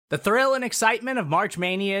The thrill and excitement of March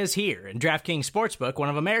Mania is here, and DraftKings Sportsbook, one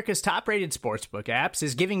of America's top-rated sportsbook apps,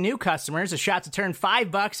 is giving new customers a shot to turn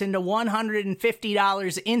 $5 into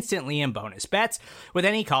 $150 instantly in bonus bets with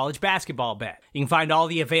any college basketball bet. You can find all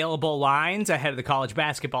the available lines ahead of the college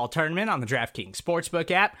basketball tournament on the DraftKings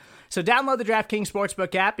Sportsbook app. So download the DraftKings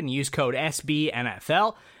Sportsbook app and use code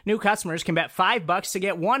SBNFL. New customers can bet $5 to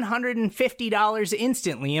get $150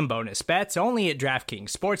 instantly in bonus bets only at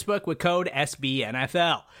DraftKings Sportsbook with code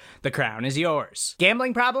SBNFL. The crown is yours.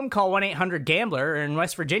 Gambling problem? Call 1-800-GAMBLER, or in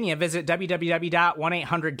West Virginia, visit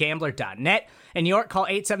www.1800gambler.net. In New York, call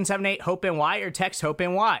 877-8-HOPE-NY or text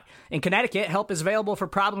HOPE-NY. In Connecticut, help is available for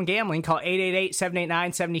problem gambling. Call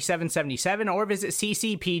 888-789-7777 or visit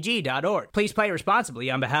ccpg.org. Please play responsibly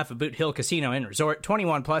on behalf of Boot Hill Casino and Resort.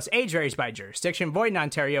 21 plus, age varies by jurisdiction, void in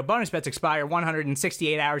Ontario. Bonus bets expire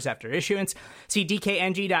 168 hours after issuance. See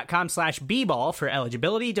dkng.com/bball for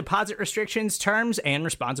eligibility, deposit restrictions, terms, and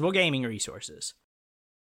responsible gaming resources.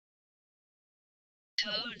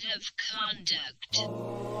 Code of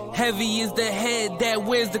conduct. Heavy is the head that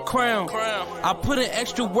wears the crown. I put in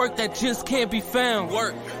extra work that just can't be found.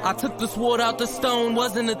 I took the sword out the stone,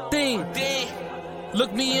 wasn't a thing.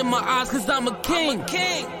 Look me in my eyes cause I'm a king.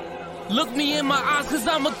 Look me in my eyes cause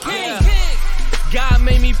I'm a king. God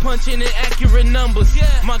made me punch in accurate numbers.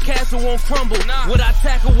 My castle won't crumble. What I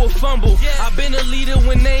tackle will fumble. I've been a leader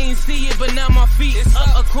when they ain't see it, but now my feet is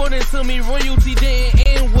up. According to me, royalty didn't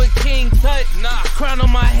end with King Tut. Crown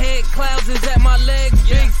on my head, clouds is at my legs.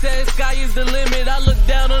 Big says sky is the limit. I look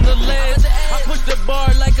down on the ledge. I push the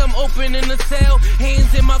bar like I'm opening a cell.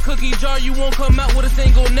 Hands in my cookie jar, you won't come out with a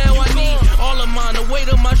single nail. I need all of mine. The weight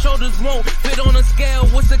of my shoulders won't fit on a scale.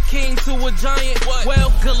 What's a king to a giant?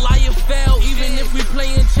 Well, Goliath fell. Even if we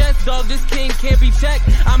playing chess, dog, this king can't be checked.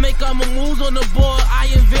 I make all my moves on the board. I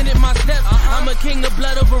invented my steps. I'm a king, the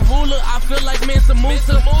blood of a ruler. I feel like Mansa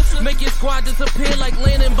Musa. Make your squad disappear like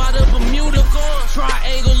landing by the Bermuda.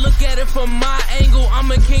 Triangle, look at it from my angle. I'm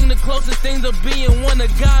a king, the closest thing to being one of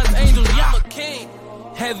God's angels. I'm a king.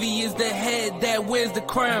 Heavy is the head that wears the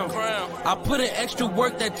crown. I put in extra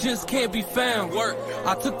work that just can't be found.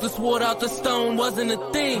 I took the sword out the stone, wasn't a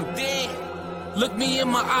thing. Look me in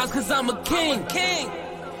my eyes cause I'm a king.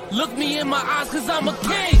 Look me in my eyes cause I'm a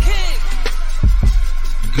king.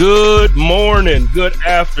 Good morning, good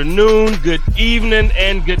afternoon, good evening,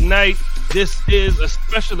 and good night. This is a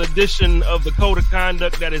special edition of the Code of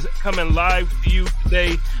Conduct that is coming live to you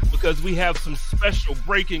today because we have some special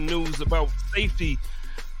breaking news about safety.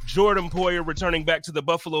 Jordan Poyer returning back to the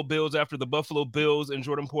Buffalo Bills after the Buffalo Bills and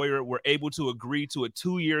Jordan Poyer were able to agree to a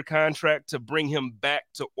 2-year contract to bring him back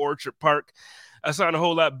to Orchard Park. I sound a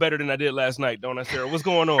whole lot better than I did last night, don't I, Sarah? What's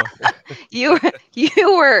going on? You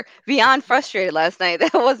were beyond frustrated last night.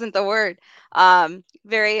 That wasn't the word.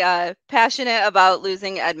 Very passionate about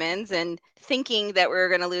losing Edmonds and thinking that we were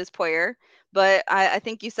going to lose Poyer. But I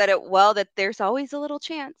think you said it well, that there's always a little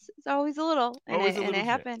chance. It's always a little. And it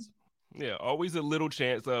happened. Yeah, always a little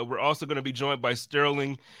chance. We're also going to be joined by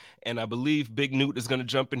Sterling, and I believe Big Newt is going to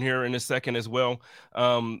jump in here in a second as well.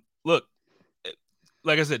 Look,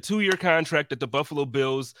 like I said, 2-year contract that the Buffalo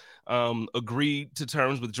Bills agreed to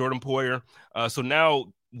terms with Jordan Poyer. So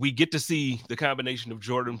now we get to see the combination of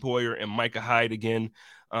Jordan Poyer and Micah Hyde again.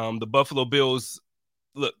 The Buffalo Bills,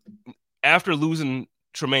 look, after losing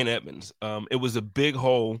Tremaine Edmonds, it was a big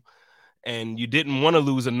hole. And you didn't want to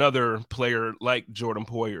lose another player like Jordan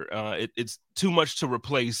Poyer. It's too much to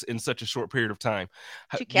replace in such a short period of time.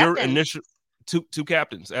 Your initial two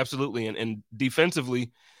captains, absolutely, and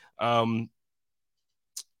defensively,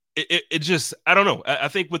 it just, I don't know. I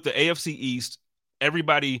think with the AFC East,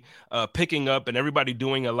 everybody picking up and everybody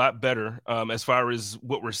doing a lot better as far as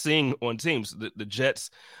what we're seeing on teams. The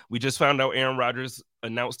Jets, we just found out Aaron Rodgers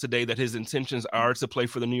announced today that his intentions are to play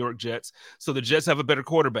for the New York Jets. So the Jets have a better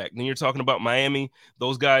quarterback. Then you're talking about Miami.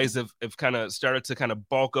 Those guys have kind of started to kind of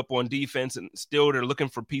bulk up on defense, and still they're looking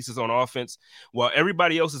for pieces on offense. While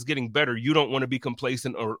everybody else is getting better, you don't want to be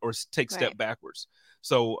complacent or take step backwards.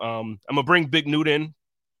 So I'm going to bring Big Newt in,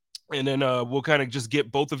 and then we'll kind of just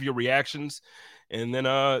get both of your reactions. And then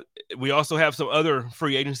we also have some other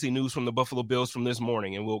free agency news from the Buffalo Bills from this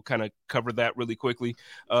morning, and we'll kind of cover that really quickly.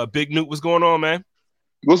 Big Newt, what's going on, man?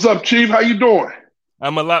 What's up, Chief? How you doing?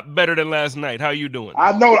 I'm a lot better than last night. How you doing?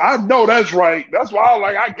 I know that's right. That's why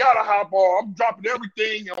I gotta hop on. I'm dropping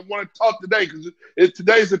everything. I want to talk today because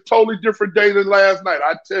today's a totally different day than last night.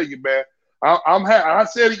 I tell you, man. I'm happy. I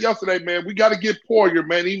said it yesterday, man. We got to get Poyer,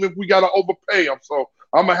 man, even if we got to overpay him. So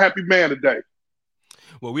I'm a happy man today.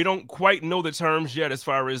 Well, we don't quite know the terms yet as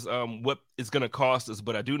far as what it's going to cost us,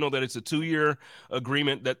 but I do know that it's a 2-year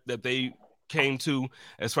agreement that they came to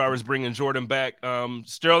as far as bringing Jordan back.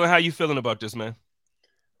 Sterling, how you feeling about this, man?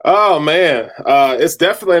 Oh man, it's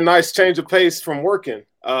definitely a nice change of pace from working.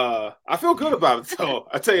 I feel good about it, though.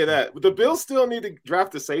 I tell you that. The Bills still need to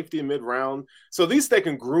draft a safety mid-round, so at least they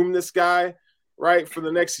can groom this guy right for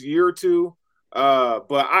the next year or two.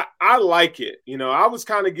 But I like it. You know, I was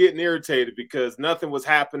kind of getting irritated because nothing was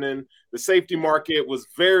happening. The safety market was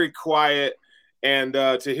very quiet, and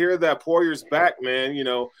to hear that Poyer's back, man, you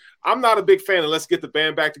know, I'm not a big fan of let's get the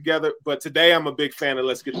band back together, but today I'm a big fan of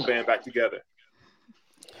let's get the band back together.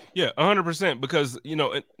 Yeah, 100%. Because, you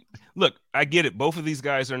know, look, I get it. Both of these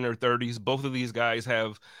guys are in their 30s. Both of these guys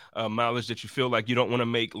have mileage that you feel like you don't want to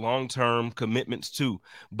make long-term commitments to.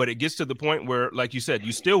 But it gets to the point where, like you said,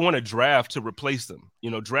 you still want to draft to replace them.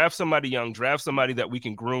 You know, draft somebody young, draft somebody that we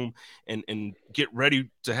can groom and get ready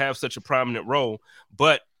to have such a prominent role.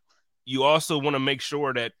 But you also want to make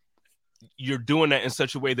sure that you're doing that in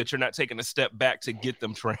such a way that you're not taking a step back to get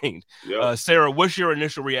them trained. Yep. Sarah, what's your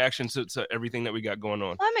initial reaction to everything that we got going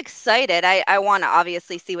on? I'm excited. I want to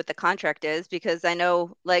obviously see what the contract is because I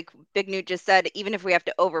know, like Big Newt just said, even if we have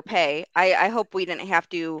to overpay, I hope we didn't have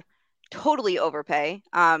to totally overpay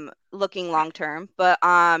looking long term. But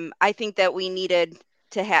I think that we needed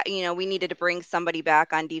to have, we needed to bring somebody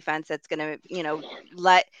back on defense that's going to,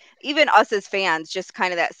 let even us as fans just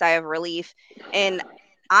kind of that sigh of relief. And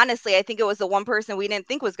honestly, I think it was the one person we didn't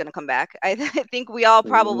think was going to come back. I think we all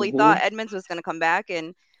probably thought Edmonds was going to come back,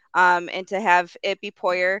 and to have it be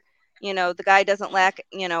Poyer, the guy doesn't lack,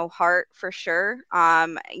 heart for sure.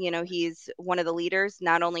 He's one of the leaders,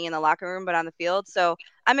 not only in the locker room, but on the field. So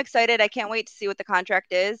I'm excited. I can't wait to see what the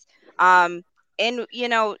contract is. And,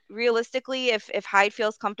 realistically, if Hyde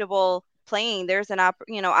feels comfortable playing, there's an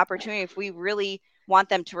opportunity if we really want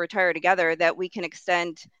them to retire together that we can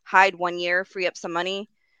extend Hyde 1 year, free up some money,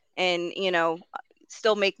 and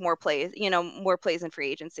still make more plays in free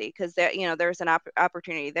agency because there's an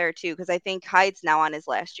opportunity there too because I think Hyde's now on his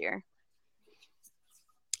last year.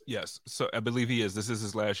 Yes, so I believe he is. This is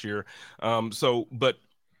his last year. But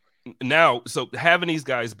now, so having these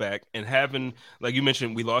guys back and having, like you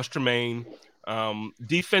mentioned, we lost Tremaine.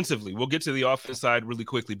 Defensively, we'll get to the offense side really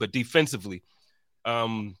quickly, but defensively,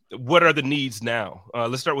 what are the needs now?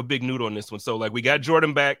 Let's start with Big Newt on this one. So, like, we got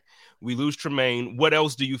Jordan back, we lose Tremaine. What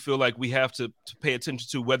else do you feel like we have to pay attention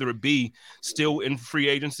to, whether it be still in free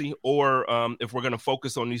agency or if we're going to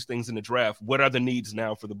focus on these things in the draft? What are the needs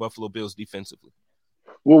now for the Buffalo Bills defensively?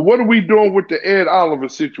 Well, what are we doing with the Ed Oliver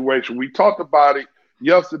situation? We talked about it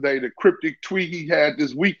yesterday, the cryptic tweet he had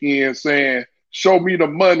this weekend saying, show me the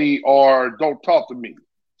money or don't talk to me.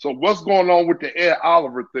 So what's going on with the Ed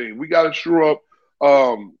Oliver thing? We got to shore up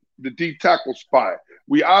the D tackle spot.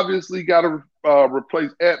 We obviously got to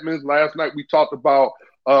replace Edmonds. Last night we talked about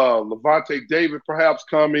Levante David perhaps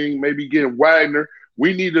coming, maybe getting Wagner.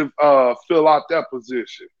 We need to fill out that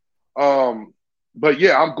position. But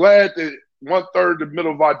yeah, I'm glad that 1/3 the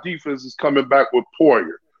middle of our defense is coming back with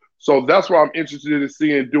Poyer. So that's what I'm interested in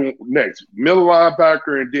seeing doing next. Middle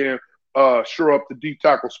linebacker and then shore up the D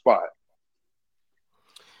tackle spot.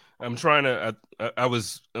 I'm trying to,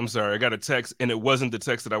 I'm sorry, I got a text and it wasn't the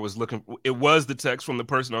text that I was looking for. It was the text from the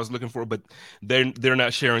person I was looking for, but they're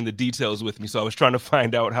not sharing the details with me. So I was trying to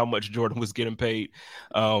find out how much Jordan was getting paid.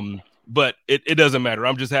 But it doesn't matter.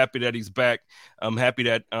 I'm just happy that he's back. I'm happy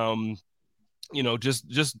that,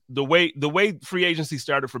 just the way free agency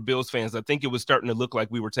started for Bills fans, I think it was starting to look like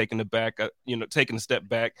we were taking a step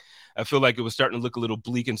back. I feel like it was starting to look a little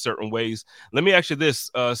bleak in certain ways. Let me ask you this,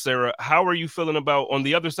 Sarah, how are you feeling about on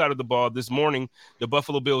the other side of the ball this morning? The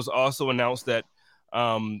Buffalo Bills also announced that,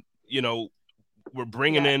 we're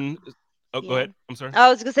bringing in. Oh, yeah. Go ahead. I'm sorry. I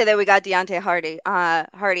was going to say that we got Deontay Hardy.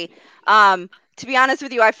 To be honest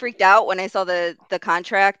with you, I freaked out when I saw the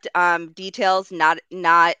contract details, not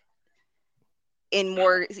in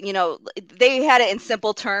more, they had it in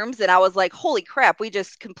simple terms, and I was like, holy crap, we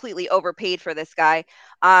just completely overpaid for this guy.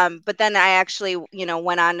 But then I actually,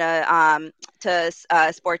 went on to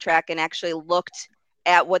Sport Track and actually looked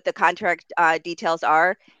at what the contract details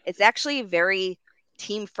are. It's actually a very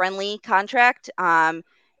team-friendly contract.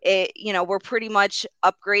 We're pretty much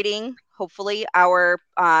upgrading, hopefully, our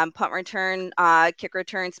punt return, kick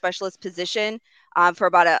return specialist position for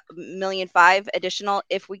about $1.5 million additional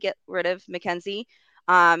if we get rid of McKenzie.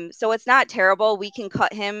 So it's not terrible. We can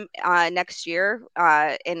cut him next year,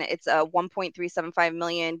 and it's a $1.375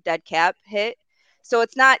 million dead cap hit. So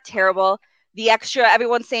it's not terrible. The extra,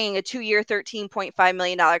 everyone's saying a 2-year, $13.5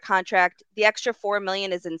 million contract. The extra $4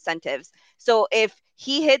 million is incentives. So if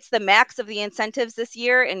he hits the max of the incentives this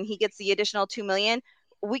year and he gets the additional $2 million,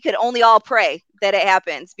 we could only all pray that it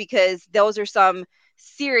happens because those are some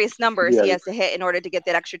serious numbers Yeah. he has to hit in order to get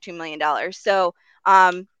that extra $2 million. So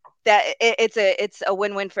it's a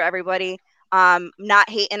win-win for everybody. Not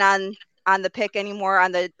hating on the pick anymore,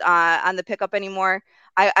 on the pickup anymore.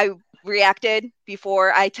 I reacted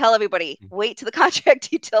before. I tell everybody, wait till the contract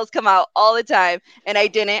details come out all the time, and I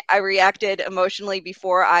didn't. I reacted emotionally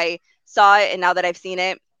before I saw it, and now that I've seen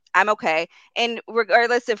it, I'm okay. And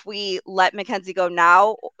regardless if we let McKenzie go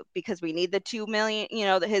now because we need the $2 million,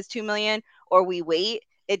 his $2 million, or we wait,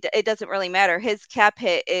 it doesn't really matter. His cap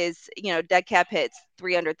hit is, dead cap hits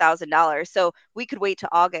 $300,000. So we could wait to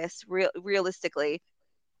August realistically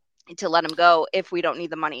to let him go if we don't need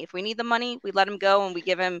the money. If we need the money, we let him go and we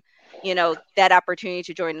give him, that opportunity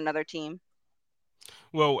to join another team.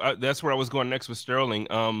 Well, that's where I was going next with Sterling.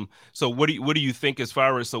 So what do you think as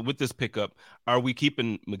far as, so with this pickup, are we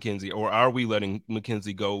keeping McKenzie or are we letting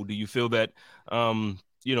McKenzie go? Do you feel that,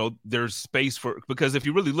 there's space because if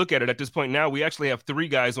you really look at it at this point now, we actually have 3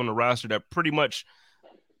 guys on the roster that pretty much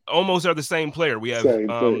almost are the same player. We have,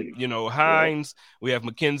 Hines, we have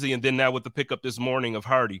McKenzie, and then now with the pickup this morning of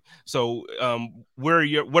Hardy. So what are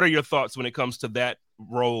your thoughts when it comes to that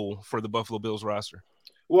role for the Buffalo Bills roster?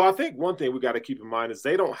 Well, I think one thing we got to keep in mind is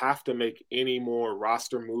they don't have to make any more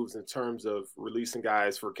roster moves in terms of releasing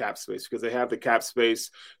guys for cap space because they have the cap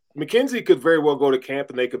space. McKenzie could very well go to camp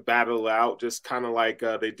and they could battle it out just kind of like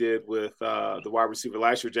they did with the wide receiver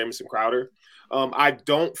last year, Jamison Crowder. I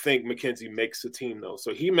don't think McKenzie makes the team, though.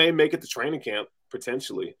 So he may make it to training camp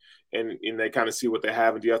potentially, and they kind of see what they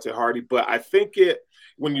have in Deontay Hardy. But I think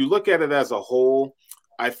when you look at it as a whole,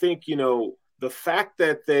 I think, the fact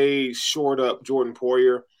that they shored up Jordan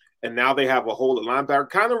Poyer and now they have a hole at linebacker,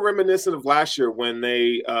 kind of reminiscent of last year when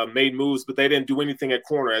they made moves, but they didn't do anything at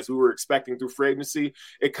corner as we were expecting through free agency.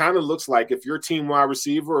 It kind of looks like if your team wide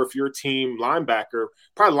receiver or if your team linebacker,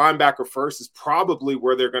 probably linebacker first is probably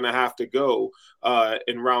where they're going to have to go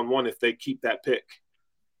in round 1 if they keep that pick.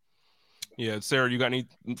 Yeah, Sarah, you got any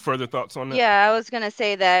further thoughts on that? Yeah, I was gonna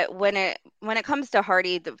say that when it comes to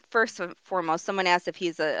Hardy, the first and foremost, someone asked if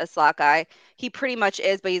he's a slot guy. He pretty much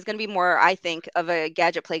is, but he's gonna be more, I think, of a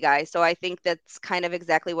gadget play guy. So I think that's kind of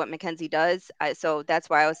exactly what McKenzie does. So that's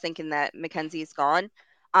why I was thinking that McKenzie's gone.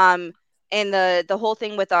 And the whole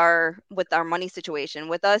thing with our money situation,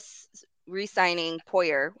 with us re-signing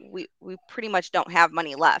Poyer, we pretty much don't have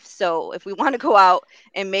money left. So if we want to go out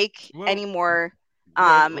and make any more.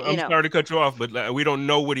 I'm sorry to cut you off, but we don't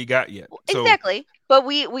know what he got yet. So, exactly. But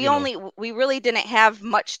we really didn't have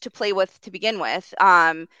much to play with to begin with.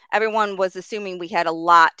 Everyone was assuming we had a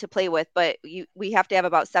lot to play with, but we have to have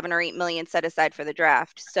about 7 or 8 million set aside for the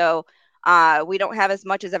draft. So we don't have as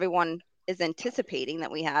much as everyone is anticipating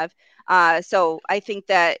that we have. So I think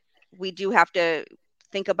that we do have to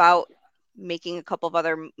think about making a couple of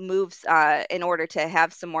other moves in order to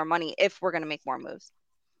have some more money if we're going to make more moves.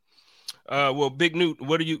 Well, Big Newt,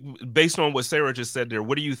 based on what Sarah just said there,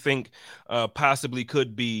 what do you think possibly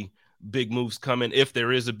could be big moves coming if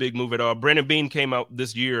there is a big move at all? Brandon Beane came out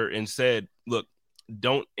this year and said, look,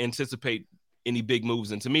 don't anticipate any big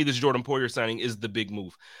moves. And to me, this Jordan Poyer signing is the big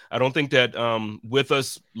move. I don't think that with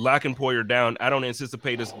us locking Poyer down, I don't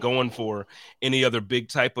anticipate us going for any other big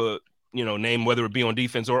type of, name, whether it be on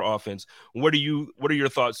defense or offense. What are your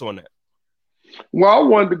thoughts on that? Well, I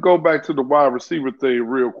wanted to go back to the wide receiver thing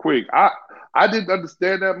real quick. I didn't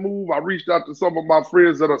understand that move. I reached out to some of my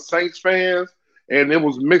friends that are Saints fans, and it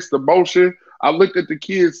was mixed emotion. I looked at the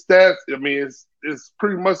kid's stats. I mean, it's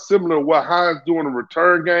pretty much similar to what Hines doing in the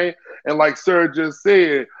return game. And like Sarah just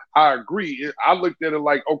said, I agree. I looked at it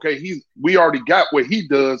like, okay, we already got what he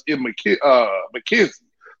does in McKenzie.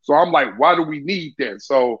 So I'm like, why do we need that?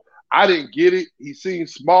 So I didn't get it. He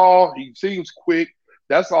seems small. He seems quick.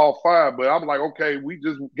 That's all fine, but I'm like, okay, we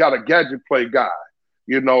just got a gadget play guy,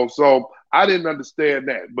 so I didn't understand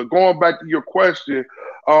that. But going back to your question,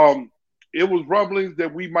 it was rumblings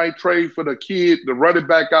that we might trade for the running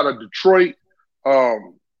back out of Detroit,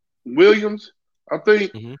 Williams, I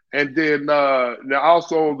think. Mm-hmm. And then now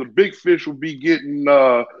also the big fish will be getting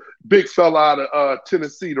big fella out of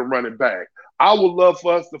Tennessee to running back. I would love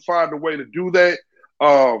for us to find a way to do that.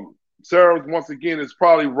 Sarah, once again, is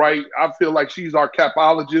probably right. I feel like she's our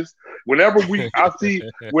capologist. Whenever I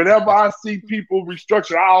see people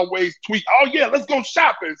restructure, I always tweet, "Oh yeah, let's go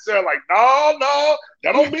shopping." Sarah, like, no,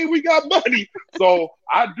 that don't mean we got money. So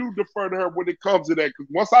I do defer to her when it comes to that. Because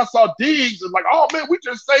once I saw Diggs, it's like, oh man, we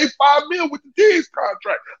just saved $5 million with the Diggs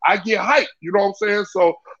contract. I get hyped. You know what I'm saying?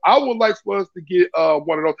 So I would like for us to get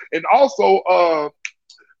one of those, and also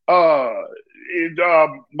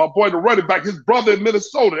my boy, the running back, his brother in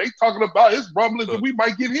Minnesota, they talking about his rumblings that we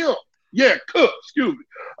might get him. Yeah, Cook, excuse me.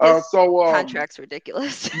 His So contract's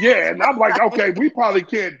ridiculous. Yeah, and I'm like, okay, we probably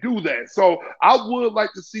can't do that. So I would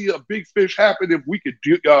like to see a big fish happen if we could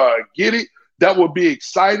get it. That would be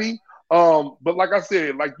exciting. But like I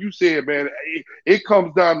said, like you said, man, it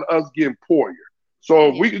comes down to us getting Poyer. So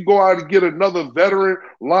if we could go out and get another veteran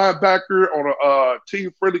linebacker on a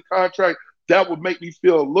team-friendly contract, that would make me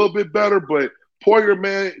feel a little bit better. But Poyer,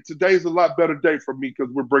 man, today's a lot better day for me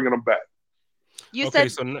because we're bringing him back. You Okay,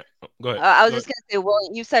 said, so go ahead. I was Go just going to say,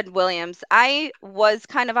 you said Williams. I was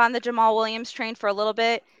kind of on the Jamal Williams train for a little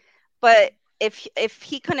bit, but if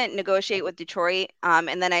he couldn't negotiate with Detroit,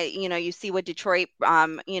 and then you see what Detroit,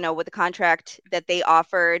 with the contract that they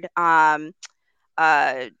offered,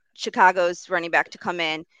 Chicago's running back to come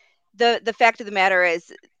in, the fact of the matter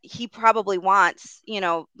is he probably wants,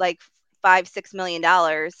 like $5-6 million,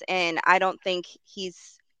 and I don't think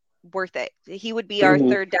he's worth it. He would be our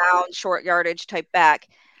third down, short yardage type back.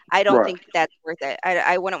 I don't think that's worth it.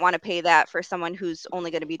 I wouldn't want to pay that for someone who's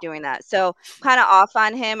only going to be doing that. So kind of off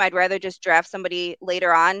on him. I'd rather just draft somebody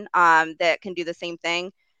later on that can do the same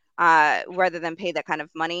thing rather than pay that kind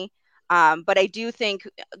of money. But I do think,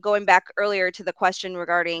 going back earlier to the question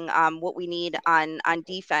regarding what we need on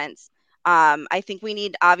defense, I think we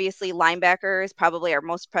need, obviously, linebackers, probably our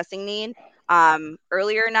most pressing need,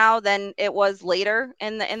 earlier now than it was later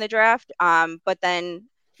in the draft. But then,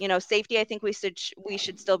 safety, I think we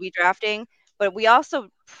should still be drafting. But we also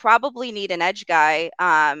probably need an edge guy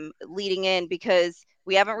leading in, because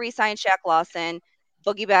we haven't re-signed Shaq Lawson.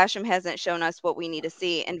 Boogie Basham hasn't shown us what we need to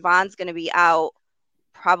see, and Von's going to be out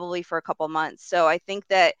probably for a couple months. So I think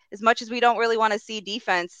that as much as we don't really want to see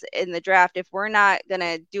defense in the draft, if we're not going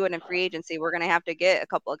to do it in free agency, we're going to have to get a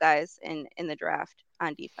couple of guys in the draft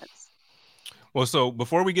on defense. Well, so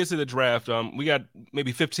before we get to the draft, we got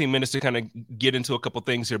maybe 15 minutes to kind of get into a couple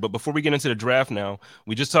things here. But before we get into the draft now,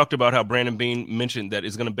 we just talked about how Brandon Beane mentioned that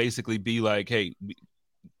it's going to basically be like, hey,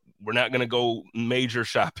 we're not going to go major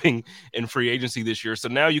shopping in free agency this year. So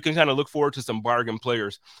now you can kind of look forward to some bargain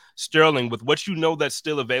players. Sterling, with what that's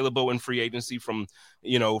still available in free agency from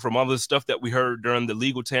all the stuff that we heard during the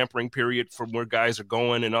legal tampering period, from where guys are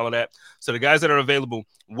going and all of that. So the guys that are available,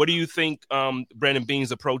 what do you think Brandon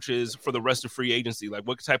Beane's approach is for the rest of free agency? Like,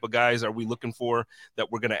 what type of guys are we looking for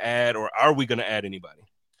that we're going to add, or are we going to add anybody?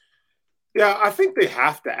 Yeah, I think they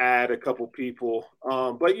have to add a couple people.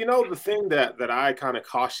 But, the thing that I kind of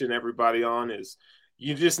caution everybody on is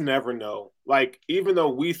you just never know. Like, even though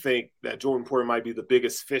we think that Jordan Poyer might be the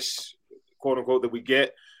biggest fish, quote unquote, that we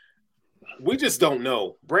get, we just don't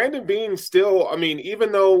know. Brandon Beane still,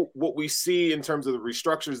 even though what we see in terms of the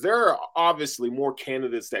restructures, there are obviously more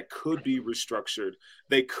candidates that could be restructured.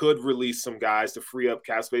 They could release some guys to free up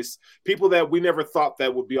cap space. People that we never thought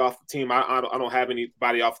that would be off the team. I don't have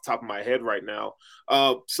anybody off the top of my head right now.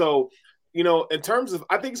 In terms of,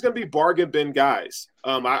 I think it's going to be bargain bin guys.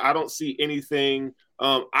 I don't see anything.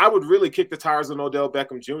 I would really kick the tires on Odell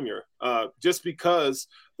Beckham Jr. Just because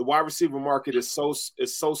the wide receiver market is so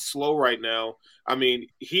slow right now.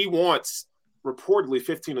 He wants reportedly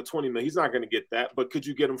 15 to 20 million. He's not going to get that, but could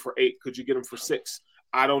you get him for 8? Could you get him for 6?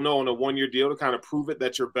 I don't know, on a 1-year deal to kind of prove it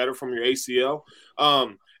that you're better from your ACL.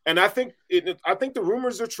 And I think the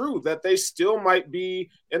rumors are true that they still might be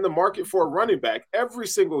in the market for a running back. Every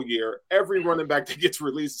single year, every running back that gets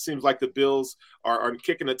released, it seems like the Bills are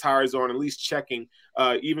kicking the tires on, at least checking.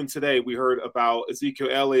 Even today, we heard about Ezekiel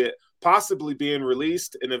Elliott possibly being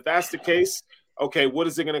released. And if that's the case, okay, what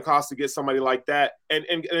is it going to cost to get somebody like that? And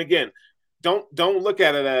again, don't look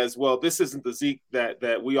at it as, well, this isn't the Zeke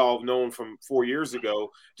that we all have known from 4 years ago.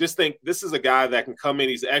 Just think this is a guy that can come in.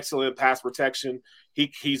 He's excellent pass protection.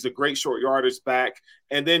 He's a great short yardage back.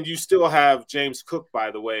 And then you still have James Cook, by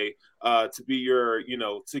the way, to be your,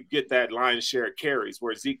 to get that lion's share of carries,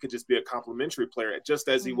 where Zeke could just be a complimentary player, just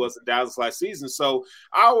as he was in Dallas last season. So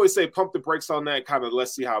I always say pump the brakes on that, kind of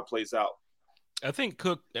let's see how it plays out. I think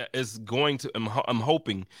Cook is going to, I'm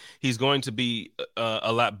hoping he's going to be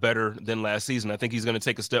a lot better than last season. I think he's going to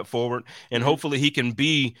take a step forward, and hopefully he can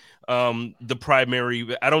be the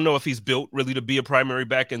primary. I don't know if he's built really to be a primary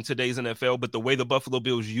back in today's NFL, but the way the Buffalo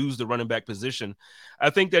Bills use the running back position, I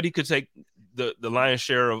think that he could take the lion's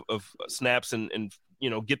share of snaps and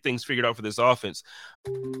get things figured out for this offense.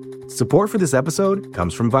 Support for this episode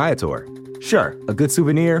comes from Viator. Sure, a good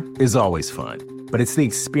souvenir is always fun, but it's the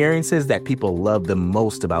experiences that people love the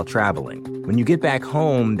most about traveling. When you get back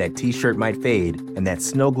home, that t-shirt might fade and that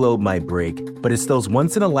snow globe might break, but it's those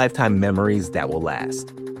once-in-a-lifetime memories that will last.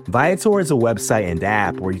 Viator is a website and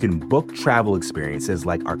app where you can book travel experiences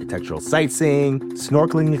like architectural sightseeing,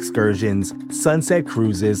 snorkeling excursions, sunset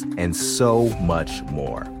cruises, and so much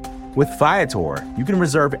more. With Viator, you can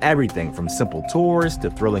reserve everything from simple tours to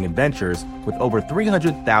thrilling adventures with over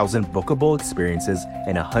 300,000 bookable experiences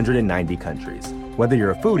in 190 countries. Whether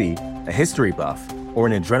you're a foodie, a history buff, or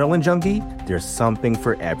an adrenaline junkie, there's something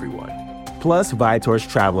for everyone. Plus, Viator's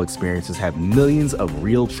travel experiences have millions of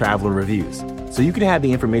real traveler reviews, so you can have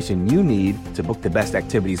the information you need to book the best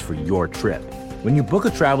activities for your trip. When you book a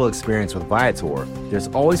travel experience with Viator, there's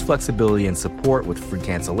always flexibility and support with free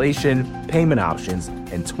cancellation, payment options,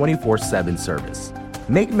 and 24/7 service.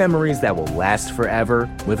 Make memories that will last forever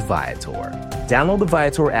with Viator. Download the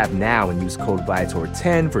Viator app now and use code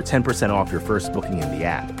Viator10 for 10% off your first booking in the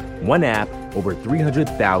app. One app, over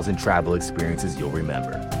 300,000 travel experiences you'll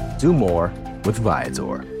remember. Do more with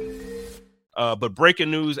Viator. But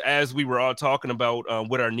breaking news, as we were all talking about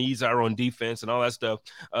what our needs are on defense and all that stuff,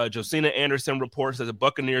 Josina Anderson reports that the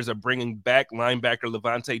Buccaneers are bringing back linebacker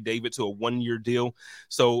Levante David to a 1-year deal.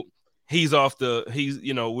 So he's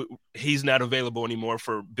he's not available anymore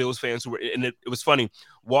for Bills fans who were, and it was funny.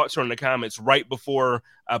 Walter in the comments right before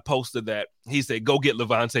I posted that, he said, "Go get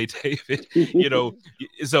Levante David."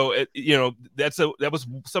 So that was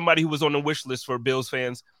somebody who was on the wish list for Bills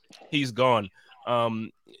fans. He's gone.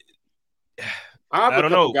 I have I a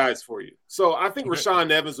don't couple know. guys for you. So I think Okay. Rashaan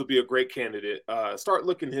Evans would be a great candidate. Start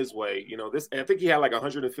looking his way. I think he had like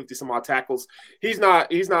 150 some odd tackles. He's not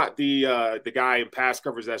the guy in pass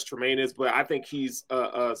coverage as Tremaine is, but I think he's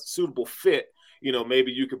a suitable fit.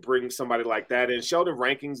 Maybe you could bring somebody like that in. Sheldon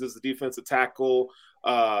Rankings is the defensive tackle.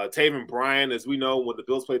 Taven Bryan, as we know, when the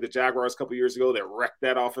Bills played the Jaguars a couple years ago, they wrecked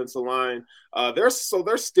that offensive line. There's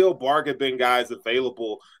still bargain bin guys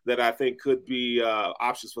available that I think could be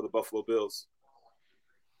options for the Buffalo Bills.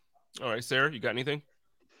 All right, Sarah, you got anything?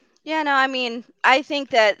 Yeah, no, I mean, I think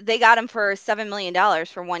that they got him for $7 million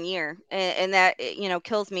for 1 year, and that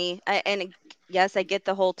kills me. And yes, I get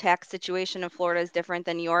the whole tax situation in Florida is different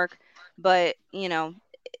than New York, but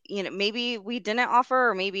maybe we didn't offer,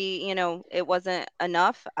 or maybe it wasn't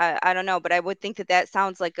enough. I don't know, but I would think that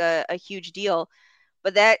sounds like a huge deal.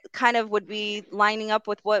 But that kind of would be lining up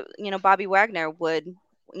with what Bobby Wagner would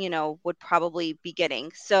probably be getting.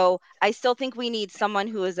 So I still think we need someone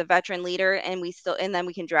who is a veteran leader, and then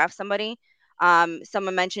we can draft somebody.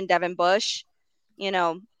 Someone mentioned Devin Bush,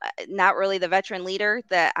 not really the veteran leader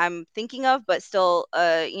that I'm thinking of, but still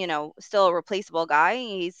still a replaceable guy.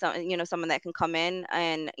 He's someone that can come in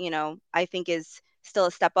and I think is still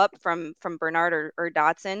a step up from Bernard or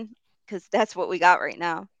Dotson, because that's what we got right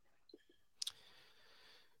now.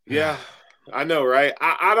 Yeah, I know, right?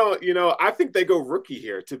 I don't, I think they go rookie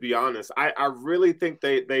here, to be honest. I really think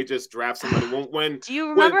they just draft somebody. Do you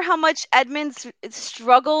remember how much Edmonds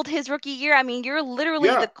struggled his rookie year? I mean, you're literally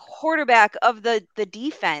the quarterback of the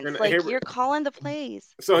defense. And you're calling the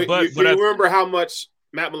plays. So you remember how much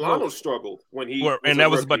Matt Milano struggled when he was and I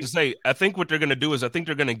was rookie. about to say, I think what they're going to do is I think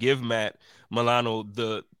they're going to give Matt Milano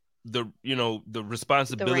the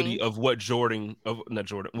responsibility of what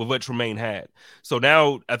what Tremaine had. So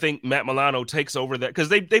now I think Matt Milano takes over that, because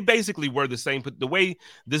they basically were the same. But the way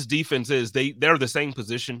this defense is, they're the same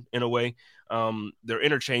position in a way. They're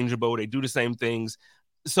interchangeable. They do the same things.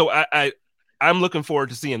 So I'm looking forward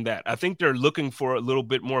to seeing that. I think they're looking for a little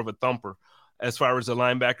bit more of a thumper as far as a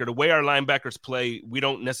linebacker. The way our linebackers play, we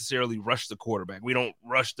don't necessarily rush the quarterback. We don't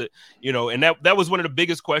rush and that was one of the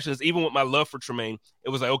biggest questions. Even with my love for Tremaine,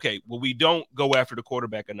 it was like, okay, well, we don't go after the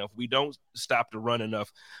quarterback enough. We don't stop the run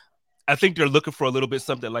enough. I think they're looking for a little bit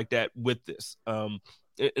something like that with this. And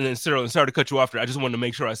then Cyril, and sorry to cut you off there, I just wanted to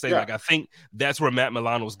make sure I say, I think that's where Matt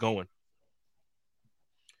Milano's going.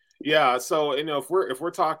 Yeah, so if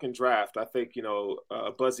we're talking draft, I think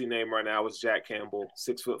a buzzy name right now is Jack Campbell,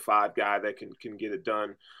 6'5" guy that can get it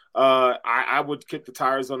done. I would kick the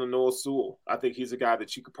tires on a Noah Sewell. I think he's a guy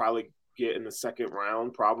that you could probably get in the second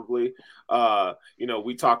round, probably.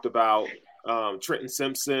 We talked about Trenton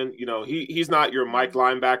Simpson. He's not your Mike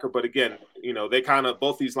linebacker, but again, they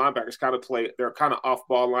both these linebackers kind of play. They're kind of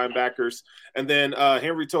off-ball linebackers, and then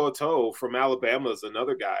Henry To'oTo'o from Alabama is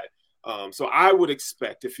another guy. So I would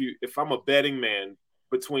expect if I'm a betting man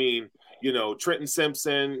between, Trenton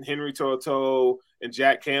Simpson, Henry To'oTo'o, and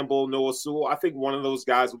Jack Campbell, Noah Sewell, I think one of those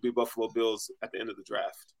guys will be Buffalo Bills at the end of the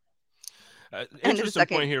draft. Interesting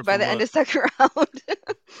point here. By the end of second round.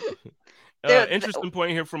 Interesting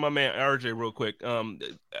point here from my man RJ real quick.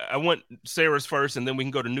 I want Sarah's first, and then we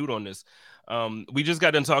can go to Newt on this. We just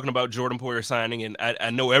got done talking about Jordan Poyer signing, and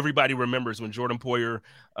I know everybody remembers when Jordan Poyer,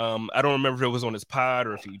 I don't remember if it was on his pod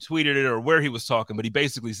or if he tweeted it or where he was talking, but he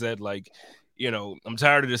basically said, I'm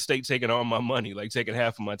tired of the state taking all my money, like taking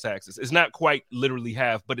half of my taxes. It's not quite literally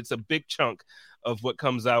half, but it's a big chunk of what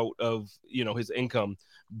comes out of, his income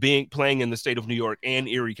playing in the state of New York and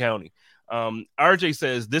Erie County. RJ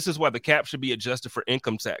says this is why the cap should be adjusted for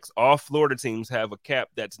income tax. All Florida teams have a cap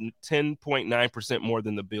that's 10.9% more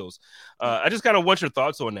than the Bills. I just kind of want your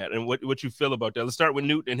thoughts on that and what you feel about that. Let's start with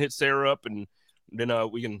Newt and hit Sarah up, and then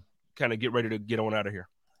we can kind of get ready to get on out of here.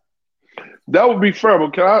 That would be fair,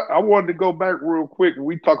 but I wanted to go back real quick and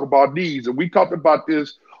we talk about these, and we talked about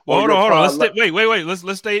this. Well, hold on. Let's wait.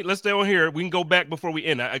 Let's stay on here. We can go back before we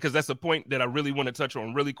end, because that's a point that I really want to touch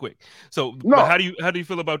on really quick. So, how do you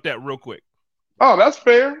feel about that, real quick? Oh, that's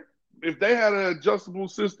fair. If they had an adjustable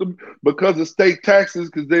system because of state taxes,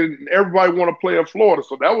 because then everybody want to play in Florida,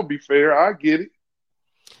 so that would be fair. I get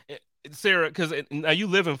it, Sarah, because now you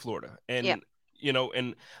live in Florida, and yeah.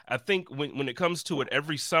 And I think when it comes to it,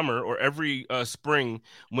 every summer or every spring,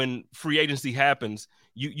 when free agency happens,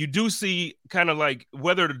 you do see kind of like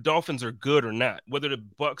whether the Dolphins are good or not, whether the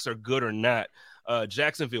Bucks are good or not,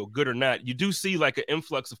 Jacksonville good or not, you do see like an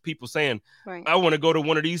influx of people saying, right, I want to go to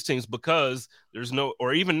one of these teams because there's no,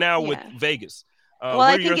 or even now with Vegas. Well,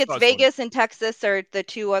 I think it's Vegas and Texas are the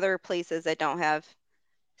two other places that don't have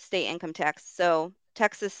state income tax. So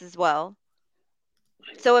Texas as well.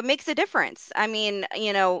 So it makes a difference. I mean,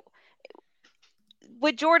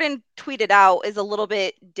 what Jordan tweeted out is a little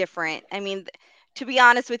bit different. I mean, to be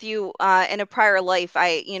honest with you, in a prior life,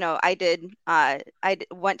 I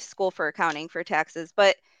went to school for accounting for taxes,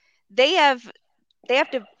 but they have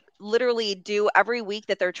to literally do every week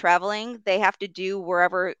that they're traveling. They have to do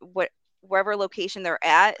wherever location they're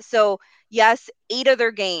at. So yes, 8 of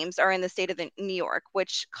their games are in the state of New York,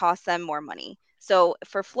 which costs them more money. So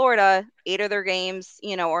for Florida, 8 of their games,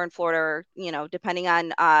 or in Florida, depending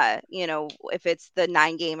on, if it's the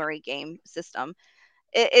 9-game or 8-game system,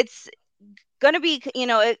 it's going to be,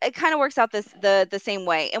 it kind of works out the same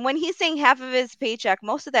way. And when he's saying half of his paycheck,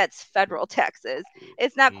 most of that's federal taxes.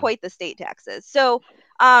 It's not quite the state taxes. So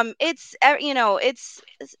it's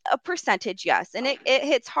a percentage, yes. And it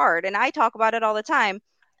hits hard. And I talk about it all the time.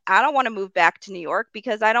 I don't want to move back to New York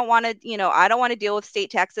because I don't want to deal with state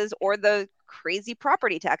taxes or the crazy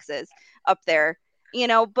property taxes up there,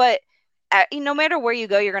 but no matter where you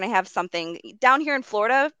go, you're going to have something. Down here in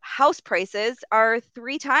Florida, house prices are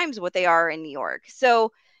 3 times what they are in New York.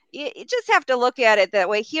 So you just have to look at it that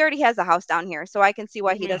way. He already has a house down here, so I can see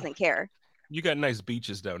why he doesn't care. You got nice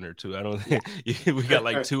beaches down there too. I don't think we got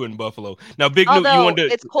like 2 in Buffalo. Now, Big Newt, you want to...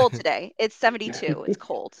 It's cold today. It's 72. It's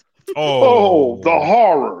cold. Oh, the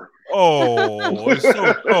horror. Oh, it's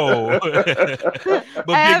so cold. But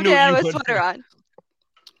I have to have a sweater on.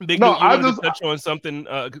 Big Newt, you wanted to touch on something.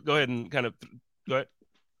 Go ahead and kind of go ahead.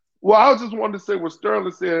 Well, I just wanted to say what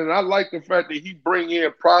Sterling said, and I like the fact that he bring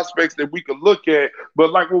in prospects that we could look at.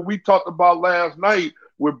 But like what we talked about last night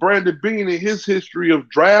with Brandon Beane and his history of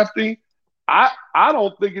drafting, I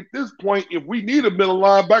don't think at this point, if we need a middle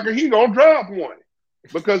linebacker, he gonna draft one.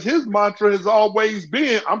 Because his mantra has always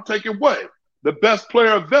been, I'm taking what? The best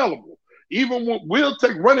player available. Even when we'll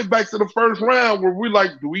take running backs in the first round where we're like,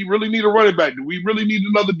 do we really need a running back? Do we really need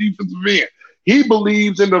another defensive end? He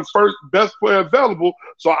believes in the first best player available.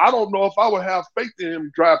 So I don't know if I would have faith in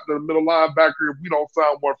him drafting a middle linebacker if we don't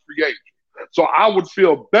sign one free agent. So I would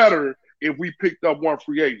feel better if we picked up one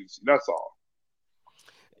free agency. That's all.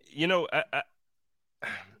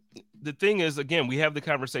 The thing is, again, we have the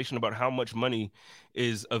conversation about how much money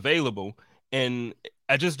is available, and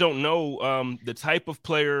I just don't know the type of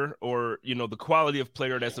player or, the quality of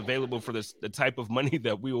player that's available for the type of money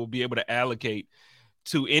that we will be able to allocate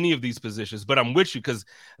to any of these positions. But I'm with you because,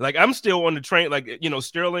 like, I'm still on the train. Like,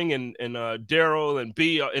 Sterling and Daryl and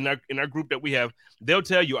B in our group that we have, they'll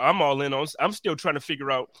tell you I'm all in on. I'm still trying to figure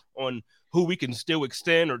out on who we can still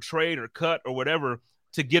extend or trade or cut or whatever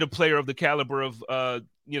to get a player of the caliber of,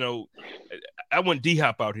 I want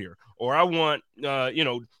D-Hop out here, or I want,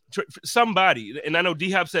 somebody. And I know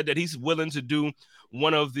D-Hop said that he's willing to do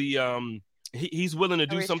one of the, he's willing to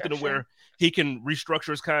do something to where he can restructure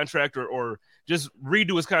his contract or just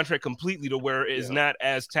redo his contract completely to where it's not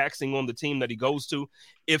as taxing on the team that he goes to.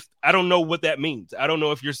 If I don't know what that means. I don't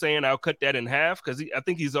know if you're saying I'll cut that in half because I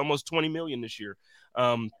think he's almost $20 million this year.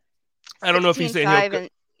 I don't know if he's saying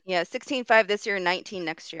 16.5 this year and 19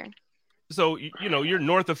 next year. So, you're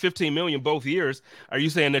north of 15 million both years. Are you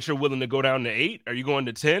saying that you're willing to go down to 8? Are you going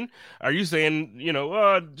to 10? Are you saying,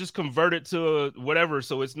 just convert it to whatever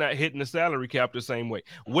so it's not hitting the salary cap the same way?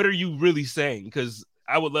 What are you really saying? Because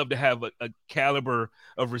I would love to have a caliber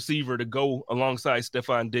of receiver to go alongside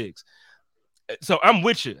Stephon Diggs. So I'm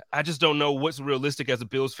with you. I just don't know what's realistic as a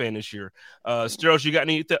Bills fan this year. Sterling, you got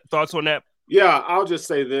any thoughts on that? Yeah, I'll just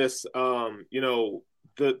say this. The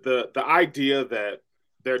idea that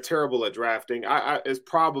they're terrible at drafting. It's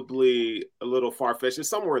probably a little far-fetched. It's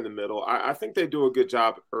somewhere in the middle. I think they do a good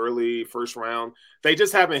job early, first round. They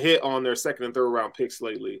just haven't hit on their second and third round picks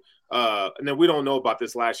lately. And then we don't know about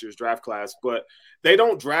this last year's draft class, but they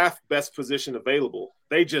don't draft best position available.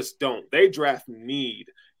 They just don't. They draft need.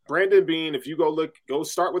 Brandon Beane, if you go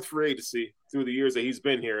start with free agency through the years that he's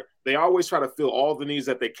been here, they always try to fill all the needs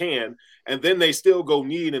that they can, and then they still go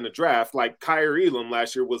need in the draft. Like Kyrie Elam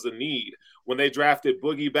last year was a need. When they drafted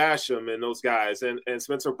Boogie Basham and those guys and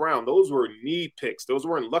Spencer Brown, those were need picks. Those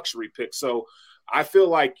weren't luxury picks. So I feel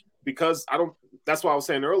like that's why I was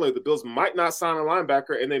saying earlier, the Bills might not sign a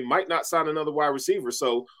linebacker and they might not sign another wide receiver.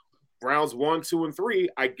 So Browns 1, 2, and 3,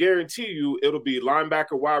 I guarantee you it'll be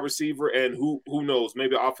linebacker, wide receiver, and who knows,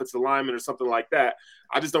 maybe offensive lineman or something like that.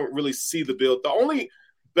 I just don't really see the Bills. The only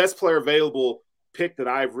best player available pick that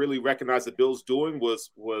I really recognized the Bills doing was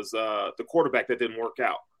the quarterback that didn't work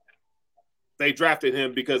out. They drafted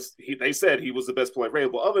him because they said he was the best player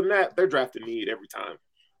available. Other than that, they're drafting need every time.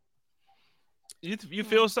 You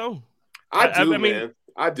feel so? I do, man.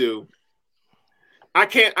 I do. I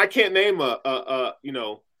can't name a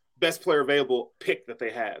best player available pick that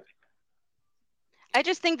they have. I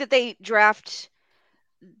just think that they draft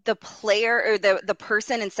the player or the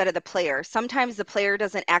person instead of the player. Sometimes the player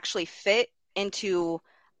doesn't actually fit into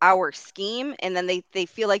our scheme, and then they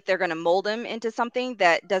feel like they're going to mold him into something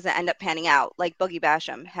that doesn't end up panning out, like Boogie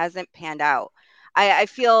Basham hasn't panned out. I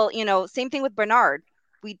feel, same thing with Bernard.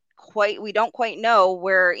 We don't quite know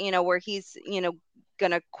where he's,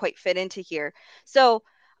 going to quite fit into here. So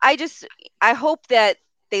I hope that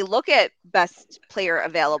they look at best player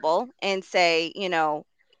available and say,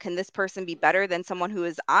 can this person be better than someone who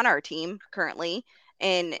is on our team currently,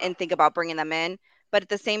 and think about bringing them in. But at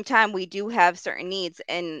the same time, we do have certain needs,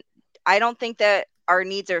 and I don't think that our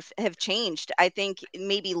needs have changed. I think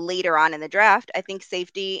maybe later on in the draft, I think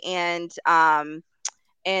safety and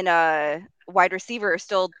wide receiver are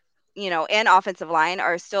still, and offensive line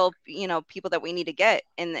are still, people that we need to get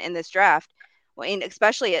in this draft. And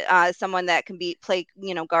especially someone that can play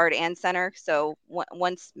guard and center. So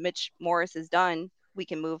once Mitch Morris is done, we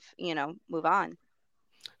can move on.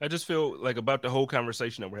 I just feel like about the whole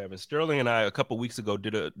conversation that we're having. Sterling and I a couple weeks ago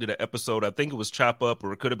did an episode. I think it was Chop Up,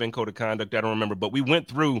 or it could have been Code of Conduct. I don't remember, but we went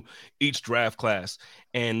through each draft class,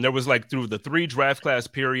 and there was through the 3 draft class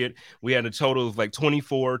period, we had a total of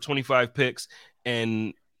 24, 25 picks,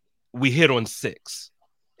 and we hit on 6.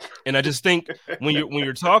 And I just think when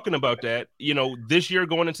you're talking about that, this year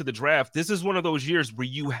going into the draft, this is one of those years where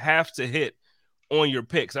you have to hit on your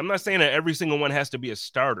picks. I'm not saying that every single one has to be a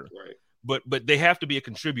starter, right, but they have to be a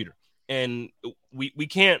contributor. And we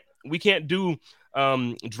can't do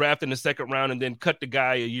draft in the second round and then cut the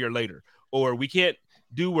guy a year later, or we can't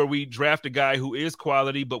do where we draft a guy who is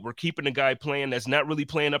quality, but we're keeping the guy playing that's not really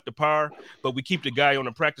playing up to par, but we keep the guy on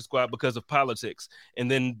the practice squad because of politics.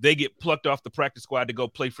 And then they get plucked off the practice squad to go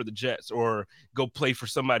play for the Jets or go play for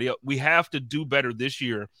somebody else. We have to do better this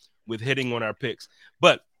year with hitting on our picks.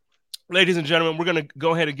 But ladies and gentlemen, we're going to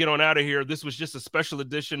go ahead and get on out of here. This was just a special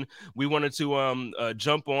edition. We wanted to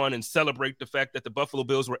jump on and celebrate the fact that the Buffalo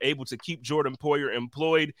Bills were able to keep Jordan Poyer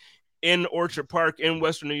employed in Orchard Park in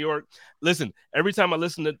Western New York. Listen, every time I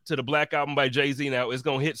listen to the Black Album by Jay-Z now, it's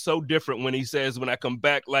going to hit so different when he says, when I come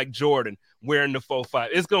back like Jordan wearing the 4-5.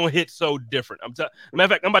 It's going to hit so different. Matter of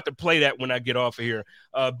fact, I'm about to play that when I get off of here.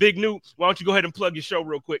 Big New, why don't you go ahead and plug your show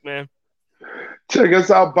real quick, man? Check us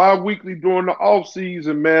out bi-weekly during the off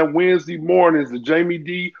season, man. Wednesday mornings, the Jamie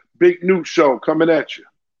D. Big New Show coming at you.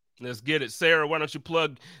 Let's get it. Sarah, why don't you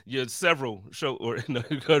plug your several show, or no,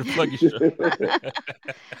 go to plug your show.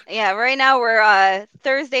 Yeah, right now we're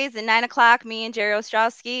Thursdays at 9:00, me and Jerry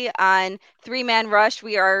Ostrowski on 3-Man Rush.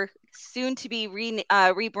 We are soon to be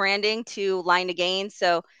rebranding to Line to Gain.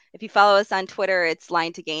 So if you follow us on Twitter, it's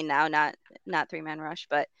Line to Gain now, not 3-Man Rush,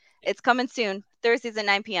 but it's coming soon. Thursdays at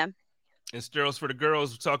 9 p.m. And Steros for the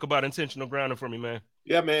girls, talk about intentional grounding for me, man.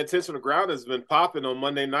 Yeah, man, intentional ground has been popping on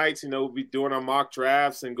Monday nights. We'll be doing our mock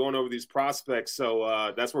drafts and going over these prospects.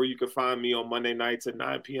 So that's where you can find me on Monday nights at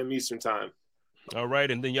 9 p.m. Eastern time. All right,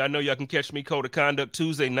 and then y'all know y'all can catch me Code of Conduct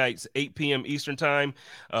Tuesday nights, 8 p.m. Eastern time.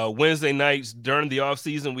 Wednesday nights during the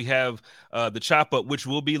offseason, we have the Chop Up, which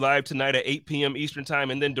will be live tonight at 8 p.m. Eastern time.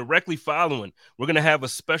 And then directly following, we're going to have a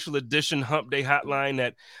special edition Hump Day Hotline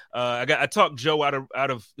that I talked Joe out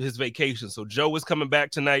of his vacation. So Joe is coming back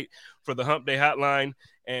tonight for the Hump Day Hotline.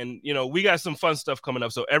 And, we got some fun stuff coming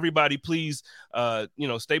up. So everybody, please,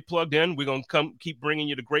 stay plugged in. We're going to keep bringing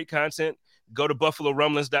you the great content. Go to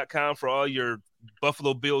BuffaloRumblings.com for all your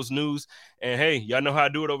Buffalo Bills news. And hey, y'all know how I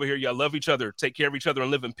do it over here. Y'all love each other, take care of each other,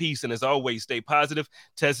 and live in peace. And as always, stay positive,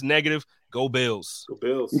 test negative. Go Bills. Go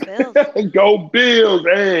Bills. Go Bills.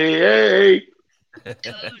 Hey. Code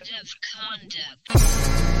of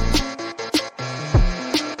conduct.